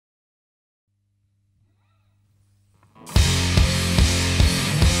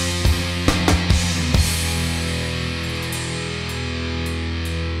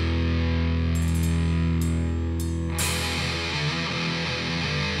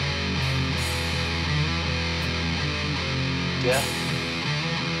Yeah?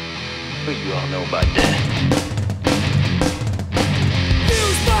 What you all know about that?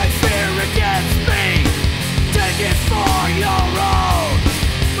 Use my fear against me. Take it for your own.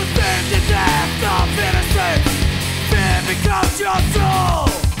 Within the depth of innocence, fear becomes your tool.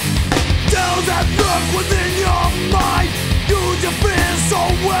 Tell that look within your mind. Use your fear so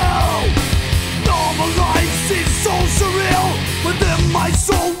well. Normal life seems so surreal. Within my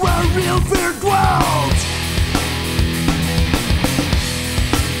soul where real fear dwells.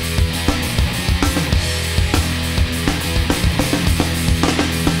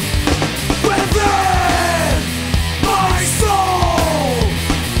 Within my soul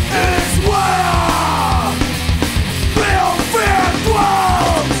is where real fear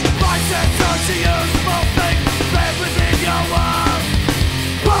dwells. My sense of the useful thing live within your world.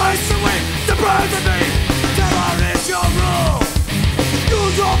 Police away the birds of me. Terror is your rule.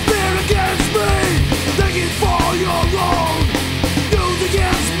 Use your fear against me. Take it for your own. Use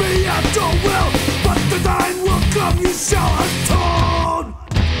against me at your will. But the time will come you shall atone.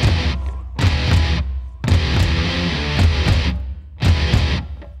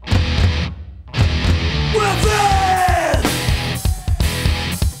 Within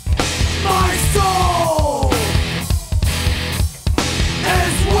my soul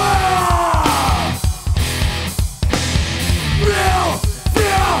is where real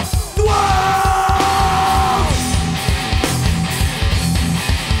fear dwells.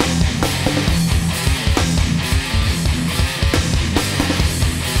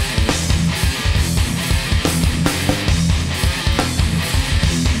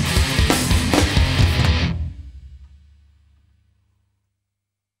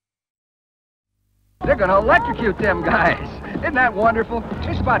 They're gonna electrocute them guys. Isn't that wonderful?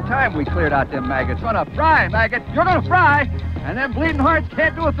 It's about time we cleared out them maggots. Gonna fry, maggot. You're gonna fry. And them bleeding hearts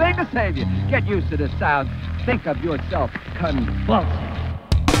can't do a thing to save you. Get used to this sound. Think of yourself convulsing.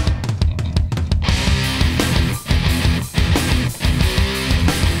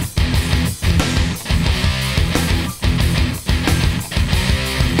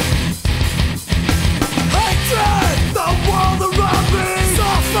 Hatred, the world around me.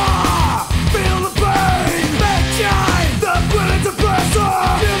 Suffer, feel the pain. Mankind, the brilliant oppressor.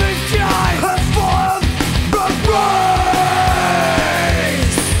 Giving kind, henceforth, the praise.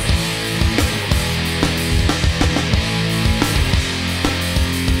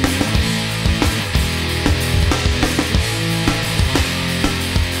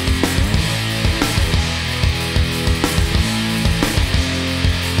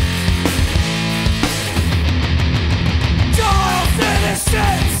 Child's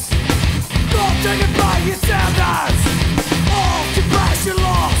innocence, not taken by your standards. All compassion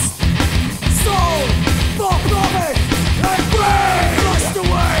lost, soul for profit and brain flushed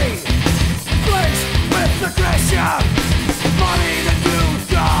away, placed with aggression. Money that you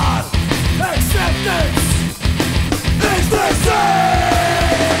got, acceptance is disease.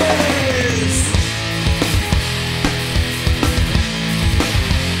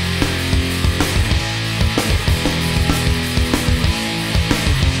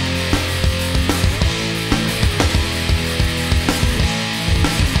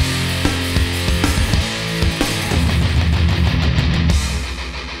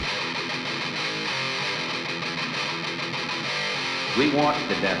 We want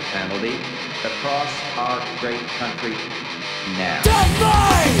the death penalty across our great country now. Take me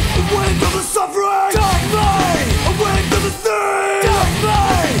away from the suffering. Take me away from the thing. Take me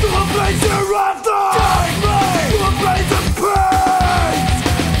to a place hereafter. Take me to a place of pain.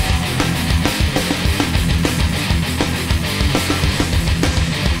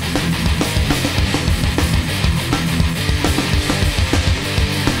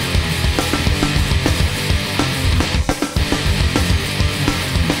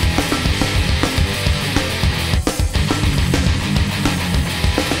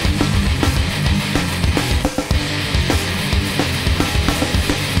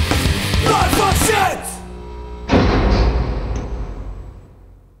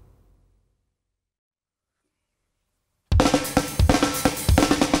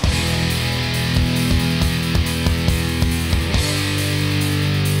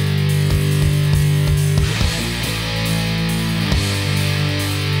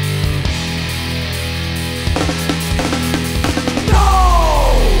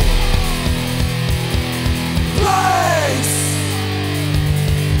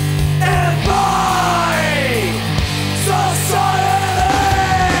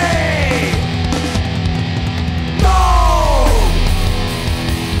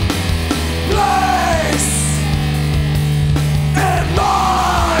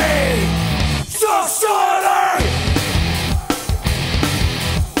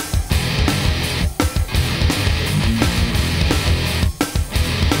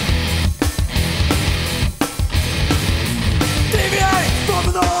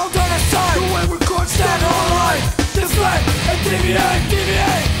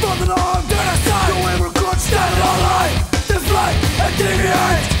 deviate from the norm, turn aside. No way we're good, stand in our line, deflect and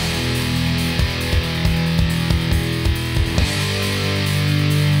deviate.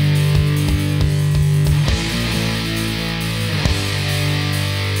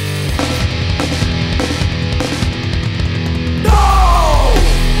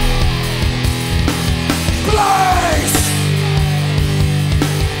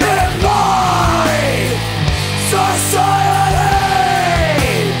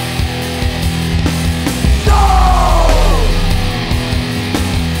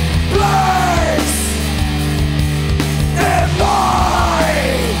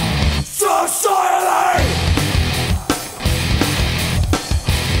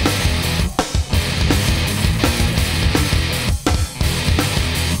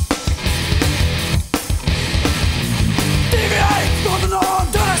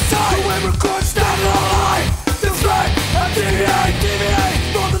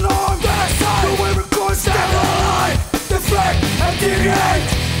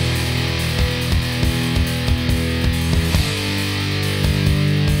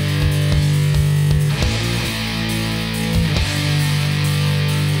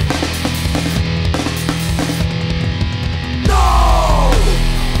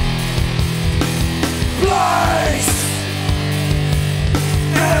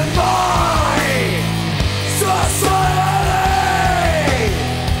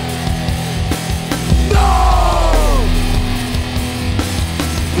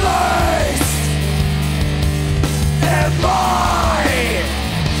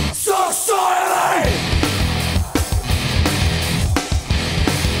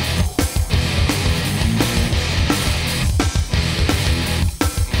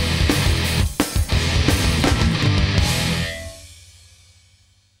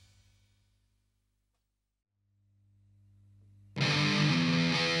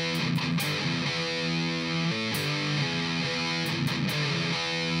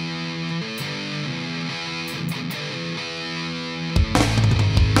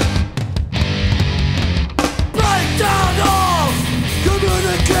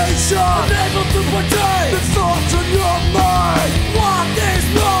 Unable to portray the thoughts on your mind. What is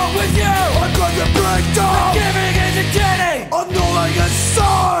wrong with you? I'm gonna break down. Giving in to getting, annulling a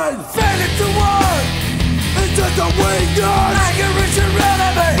sign. Failing to work, it's just a weakness. Anger is your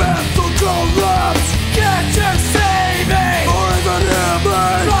enemy. Mental collapse. Can't you see me? Or even hear me?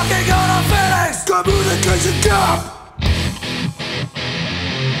 Rocking on our feelings. Communication gap.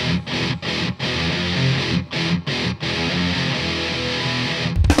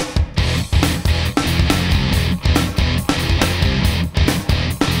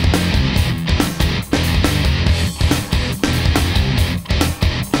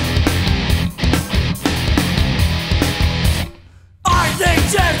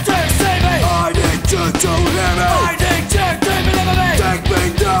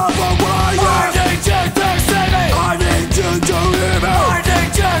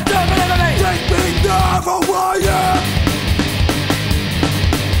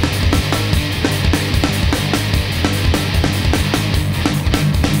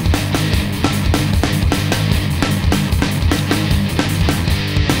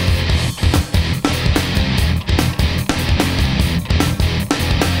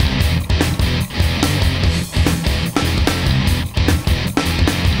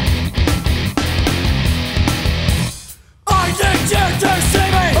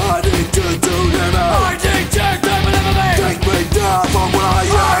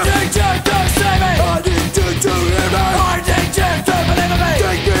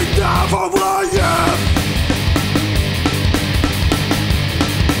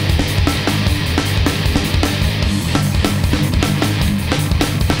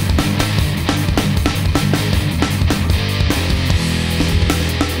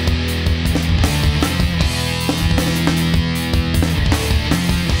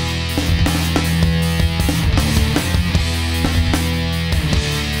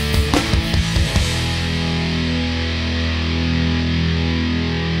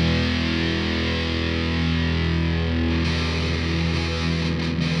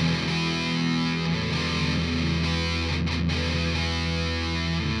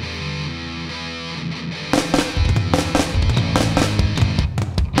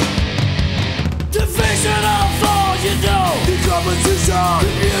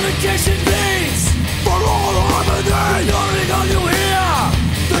 Communication needs for all harmony. Ignoring all you hear,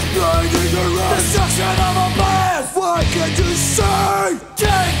 destroying your life, destruction of a man. Why can't you say?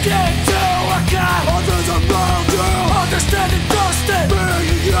 Take it to account. Others around you, understanding trusted,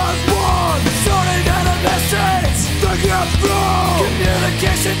 being as one, sorting out a message. get through.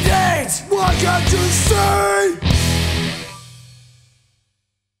 Communication needs. Why can't you see?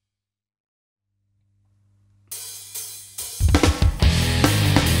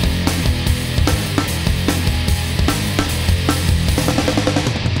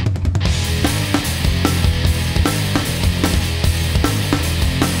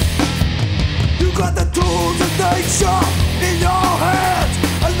 You got the tools of nature in your hands.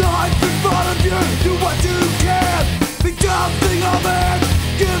 A life in front of you. Do what you can. Be something of it.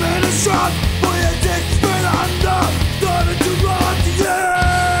 Give it a shot. Put your dick straight under. Starting to run to you.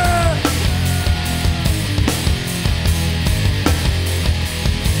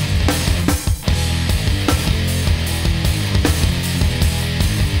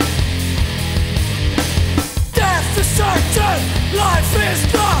 Death is certain. Life is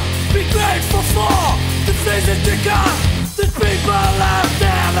not. Be grateful for the things that you got. The people out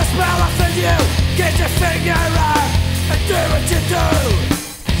there that smell up in you. Get your finger out and do what you do.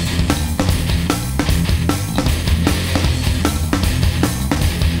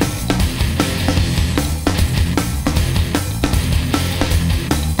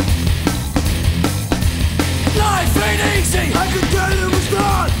 Life ain't easy. I can tell you it's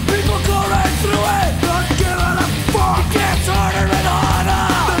not. People go right through it. Not giving a fuck. It gets harder and harder.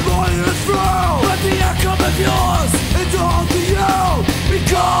 But the outcome of yours is all to you.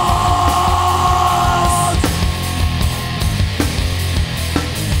 Because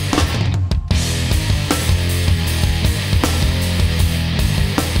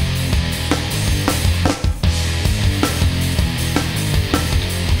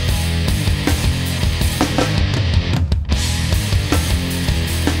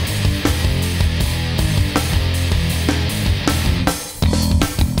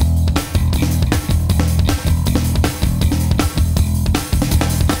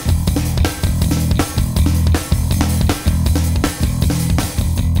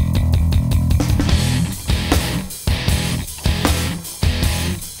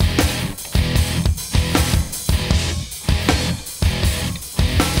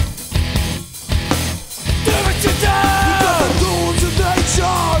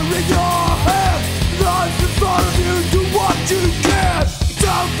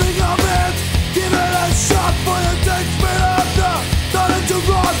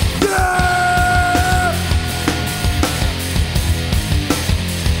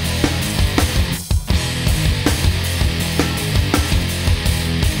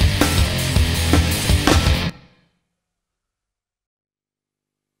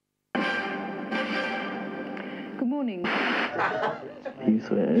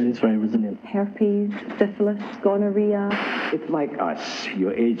He's very resilient. Herpes, syphilis, gonorrhea. It's like us.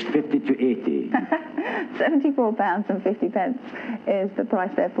 You're age 50 to 80. £74 and 50 pence is the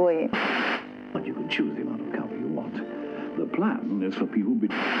price there for you. But you can choose the amount of cover you want. The plan is for people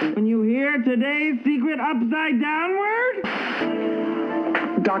When you hear today's secret upside downward?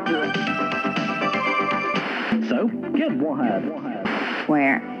 Doctor. So, get wired.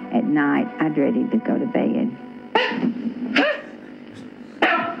 Where at night I dreaded to go to bed.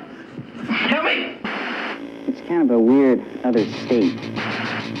 Help me! It's kind of a weird other state.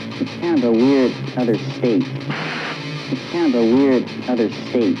 It's kind of a weird other state. It's kind of a weird other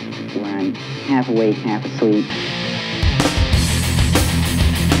state where I'm half awake, half asleep.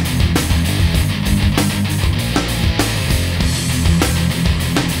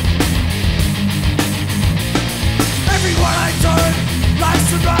 everywhere I turn, lies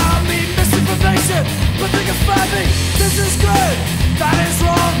surround me, misinformation. But they can find me, this is good, that is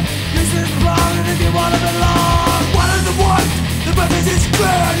wrong. This is wrong, and if you want to belong, one of the ones, the message is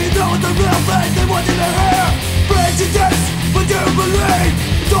clear. You know what the real thing they want you to hear. Prejudice, but you believe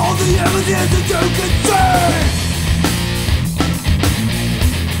it's all the evidence that you can see.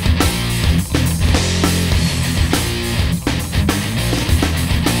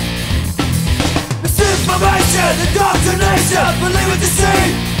 Misinformation, indoctrination, believe what you see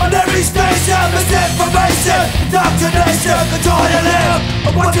on every station. Misinformation, indoctrination, control you live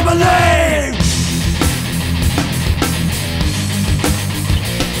on what you believe.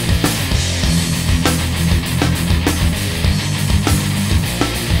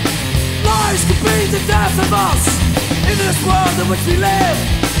 Lies could be the death of us in this world in which we live.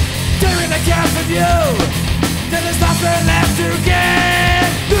 Tearing the gap from you, then there's nothing left to give.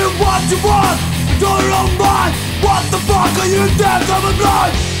 Do what you want. Your own mind. What the fuck are you dead from a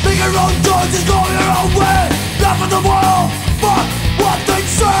blind? Make your own choices, go your own way. Laugh at the world, fuck what they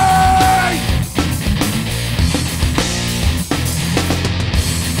say.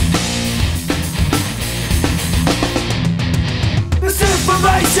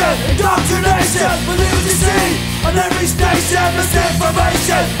 Misinformation, indoctrination, believe what you see on every station.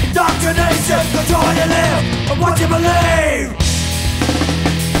 Misinformation, indoctrination, control how you live and what you believe.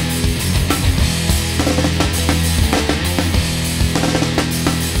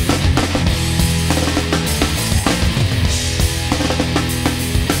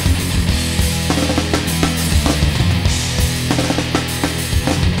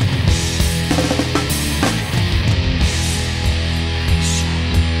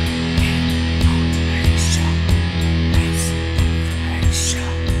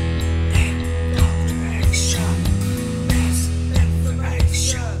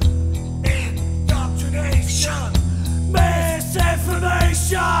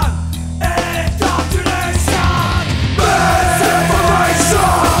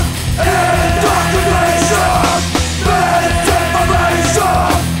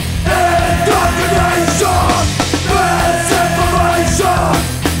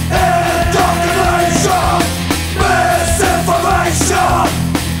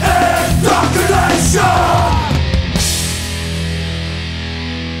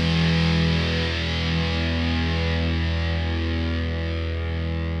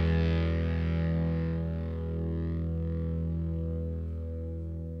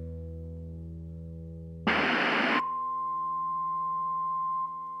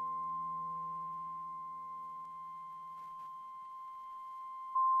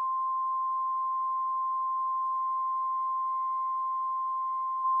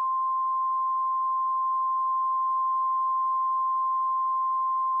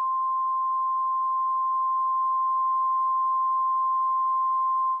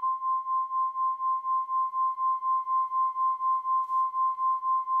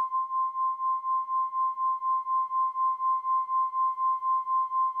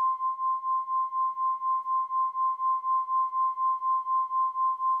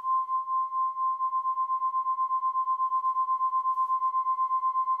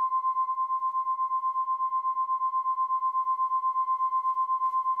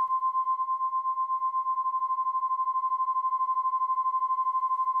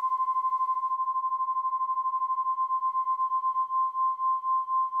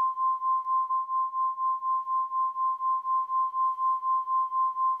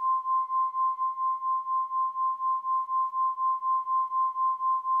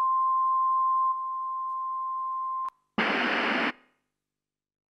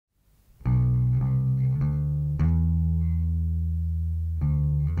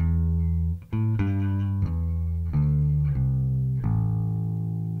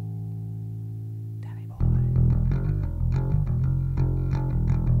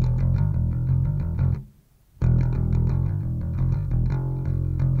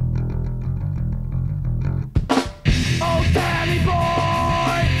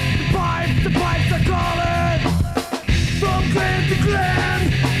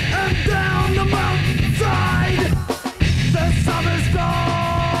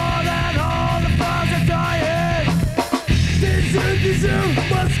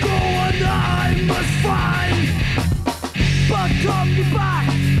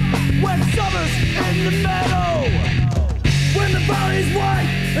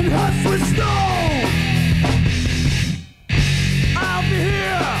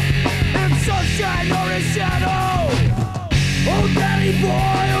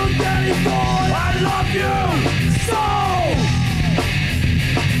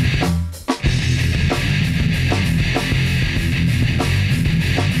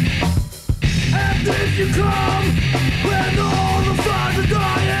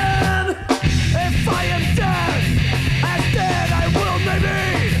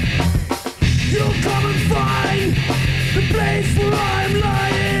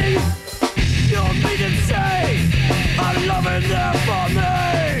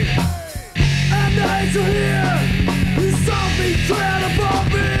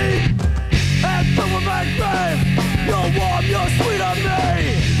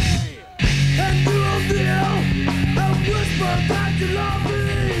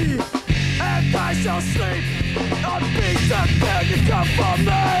 Sleep on peace and then you come from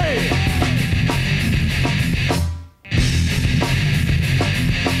me.